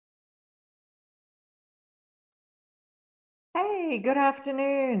Hey, good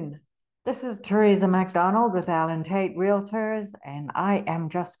afternoon. This is Teresa MacDonald with Allen Tate Realtors, and I am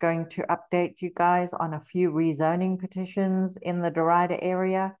just going to update you guys on a few rezoning petitions in the Derita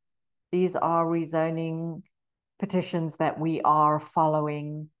area. These are rezoning petitions that we are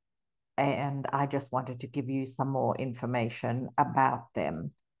following, and I just wanted to give you some more information about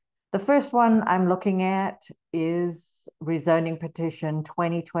them. The first one I'm looking at is rezoning petition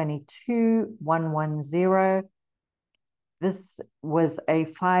 2022-110. This was a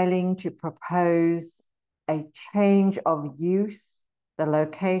filing to propose a change of use. The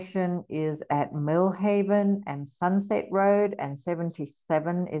location is at Milhaven and Sunset Road, and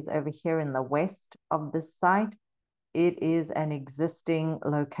 77 is over here in the west of this site. It is an existing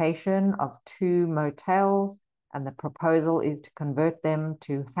location of two motels, and the proposal is to convert them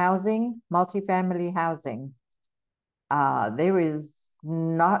to housing, multifamily housing. There is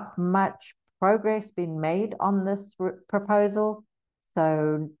not much progress been made on this proposal,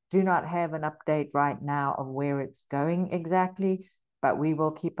 so do not have an update right now of where it's going exactly, but we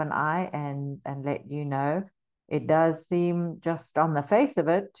will keep an eye and let you know. It does seem, just on the face of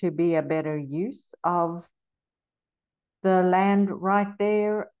it, to be a better use of the land right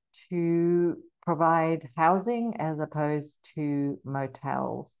there to provide housing as opposed to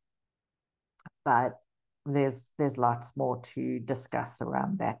motels. But there's lots more to discuss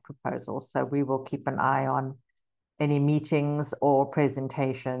around that proposal. So we will keep an eye on any meetings or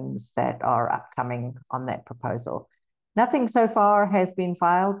presentations that are upcoming on that proposal. Nothing so far has been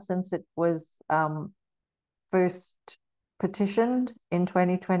filed since it was first petitioned in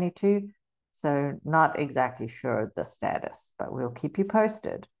 2022. So not exactly sure the status, but we'll keep you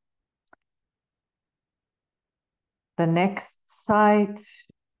posted. The next site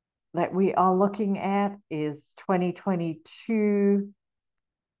that we are looking at is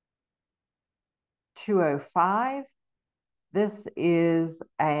 2022-205. This is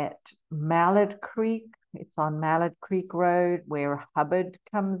at Mallard Creek. It's on Mallard Creek Road where Hubbard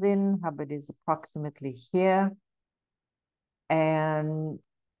comes in. Hubbard is approximately here. And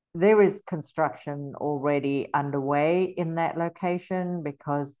there is construction already underway in that location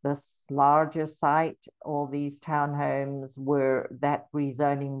because this larger site, all these townhomes that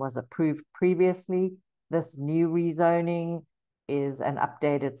rezoning was approved previously. This new rezoning is an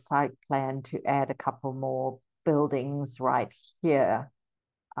updated site plan to add a couple more buildings right here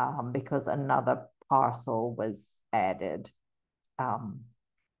because another parcel was added.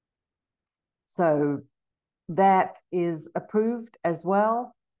 So that is approved as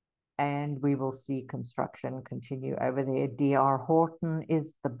well, and we will see construction continue over there. DR Horton is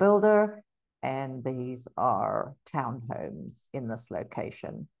the builder, and these are townhomes in this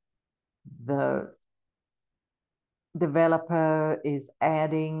location. The developer is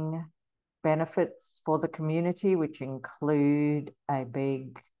adding benefits for the community, which include a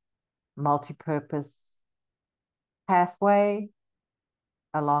big multi-purpose pathway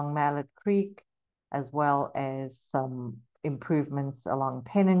along Mallard Creek, as well as some improvements along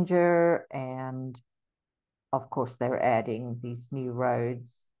Penninger, and of course they're adding these new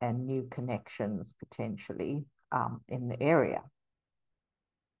roads and new connections potentially in the area.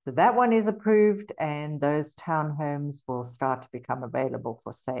 So that one is approved, and those townhomes will start to become available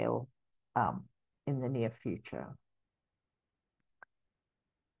for sale in the near future.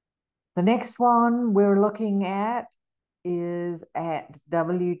 The next one we're looking at is at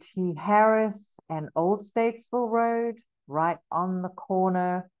WT Harris and Old Statesville Road, right on the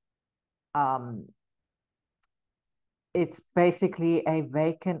corner. It's basically a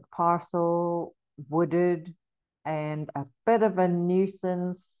vacant parcel, wooded, and a bit of a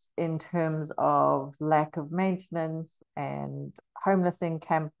nuisance in terms of lack of maintenance and homeless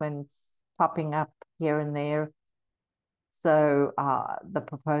encampments popping up here and there. So the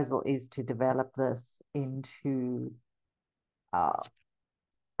proposal is to develop this into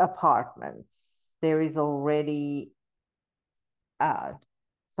apartments. There is already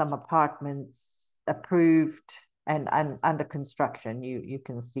some apartments approved and under construction. You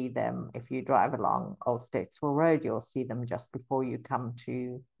can see them if you drive along Old Statesville Road. You'll see them just before you come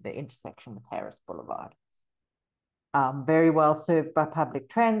to the intersection with Harris Boulevard. Very well served by public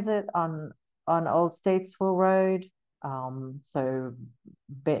transit on Old Statesville Road. So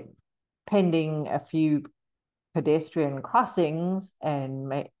pending a few pedestrian crossings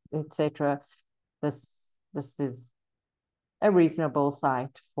and etc., this is a reasonable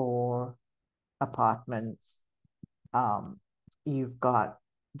site for apartments. You've got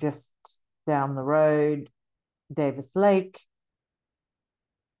just down the road Davis Lake,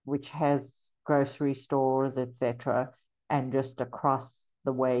 which has grocery stores, etc., and just across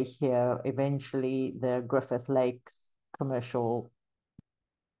the way here, eventually the Griffith Lakes commercial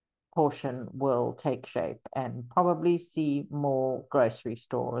portion will take shape and probably see more grocery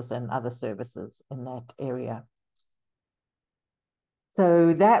stores and other services in that area.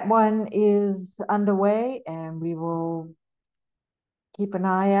 So that one is underway, and we will keep an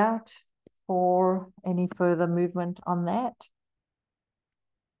eye out for any further movement on that.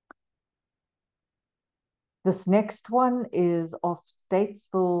 This next one is off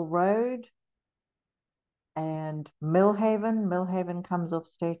Statesville Road and Milhaven. Milhaven comes off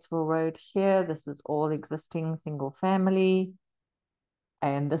Statesville Road here. This is all existing single family.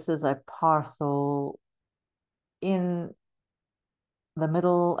 And this is a parcel in the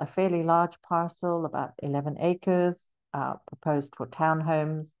middle, a fairly large parcel, about 11 acres, proposed for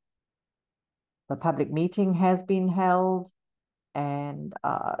townhomes. The public meeting has been held, and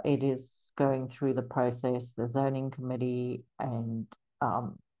it is going through the process. The zoning committee and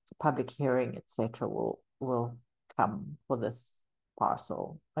public hearing, etc., will come for this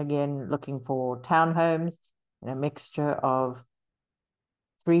parcel. Again, looking for townhomes in a mixture of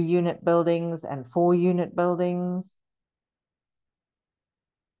 3-unit buildings and 4-unit buildings,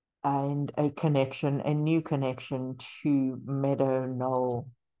 and a new connection to Meadow Knoll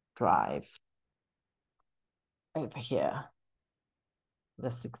Drive over here.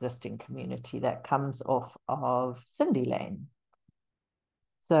 This existing community that comes off of Cindy Lane.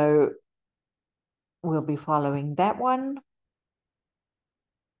 So we'll be following that one.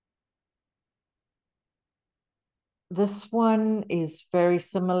 This one is very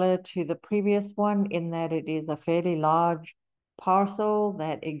similar to the previous one in that it is a fairly large parcel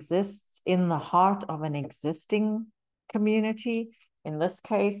that exists in the heart of an existing community. In this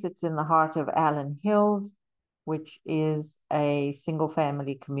case, it's in the heart of Allen Hills, which is a single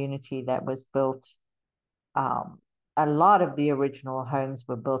family community that was built. A lot of the original homes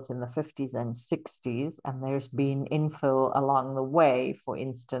were built in the 50s and 60s, and there's been infill along the way. For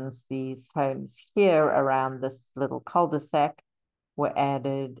instance, these homes here around this little cul-de-sac were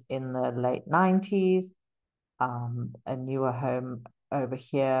added in the late 90s. A newer home over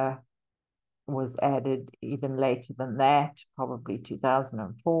here was added even later than that, probably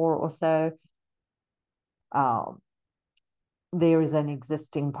 2004 or so. There is an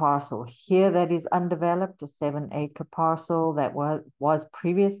existing parcel here that is undeveloped, a 7-acre parcel that was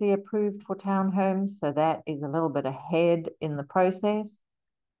previously approved for townhomes. So that is a little bit ahead in the process,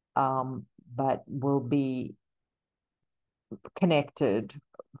 but will be connected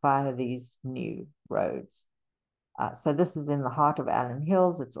via these new roads. So this is in the heart of Allen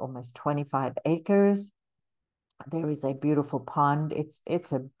Hills. It's almost 25 acres. There is a beautiful pond.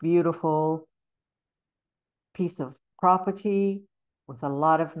 It's a beautiful piece of property with a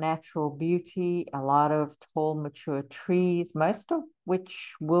lot of natural beauty, a lot of tall, mature trees, most of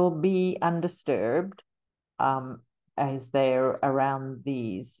which will be undisturbed, as they're around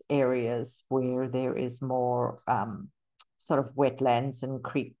these areas where there is more sort of wetlands and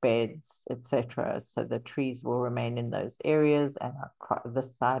creek beds, etc. So the trees will remain in those areas and the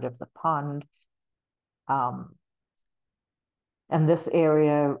side of the pond. And this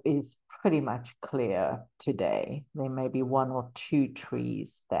area is pretty much clear today. There may be 1 or 2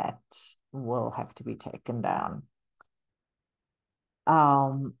 trees that will have to be taken down.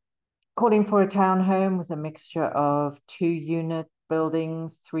 Calling for a townhome with a mixture of 2-unit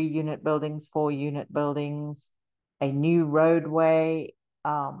buildings, 3-unit buildings, 4-unit buildings, a new roadway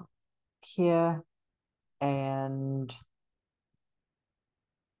here, and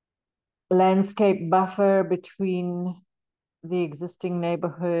landscape buffer between the existing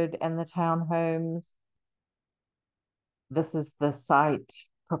neighborhood and the townhomes. This is the site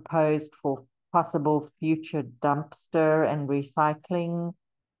proposed for possible future dumpster and recycling.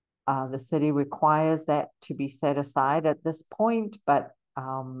 The city requires that to be set aside at this point, but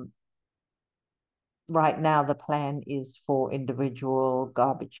right now the plan is for individual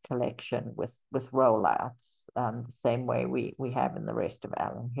garbage collection with rollouts, the same way we have in the rest of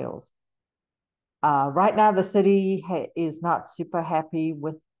Allen Hills. Right now, the city is not super happy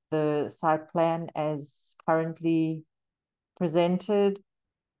with the site plan as currently presented,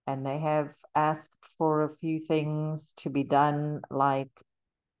 and they have asked for a few things to be done, like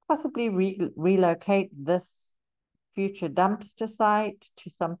possibly relocate this future dumpster site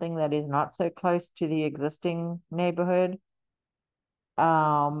to something that is not so close to the existing neighborhood,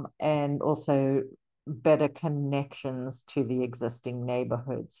 and also better connections to the existing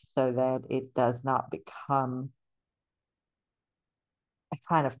neighborhoods so that it does not become a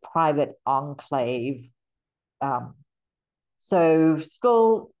kind of private enclave. So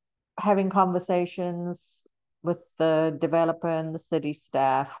still having conversations with the developer and the city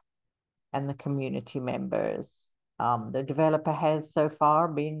staff and the community members. The developer has so far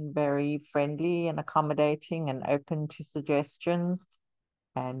been very friendly and accommodating and open to suggestions,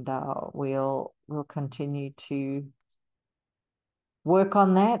 and we'll continue to work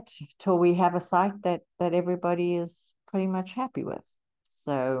on that till we have a site that everybody is pretty much happy with.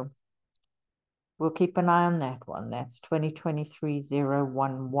 So we'll keep an eye on that one. That's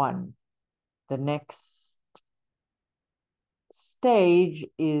 2023-011. The next stage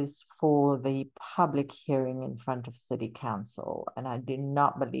is for the public hearing in front of City Council, and I do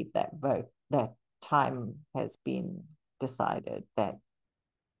not believe that time has been decided. That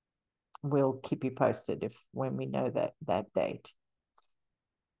we'll keep you posted when we know that date.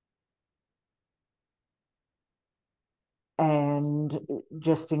 And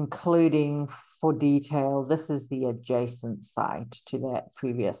just including for detail, this is the adjacent site to that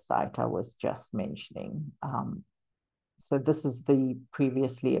previous site I was just mentioning. So this is the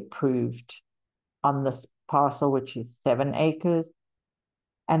previously approved on this parcel, which is 7 acres.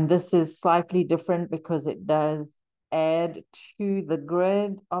 And this is slightly different because it does add to the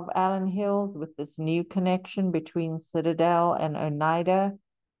grid of Allen Hills with this new connection between Citadel and Oneida.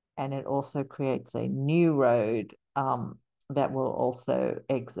 And it also creates a new road that will also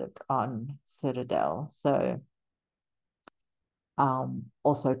exit on Citadel. So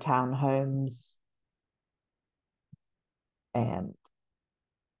also townhomes, and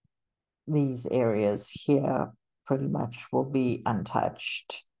these areas here pretty much will be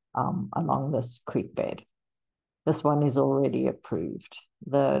untouched along this creek bed. This one is already approved.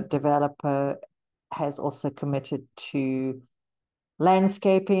 The developer has also committed to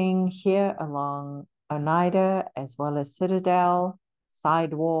landscaping here along Oneida as well as Citadel,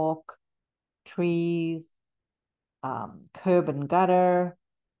 sidewalk, trees, curb and gutter,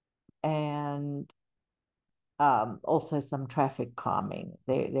 and also some traffic calming.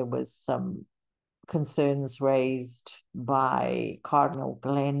 There was some concerns raised by Cardinal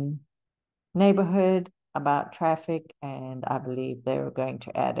Glen neighborhood about traffic, and I believe they were going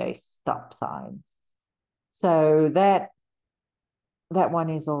to add a stop sign. So that one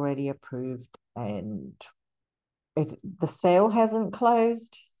is already approved, and the sale hasn't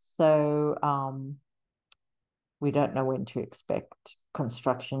closed, so we don't know when to expect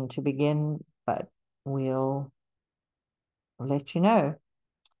construction to begin, but we'll let you know.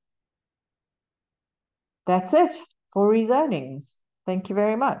 That's it for rezonings. Thank you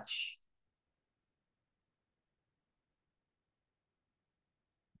very much.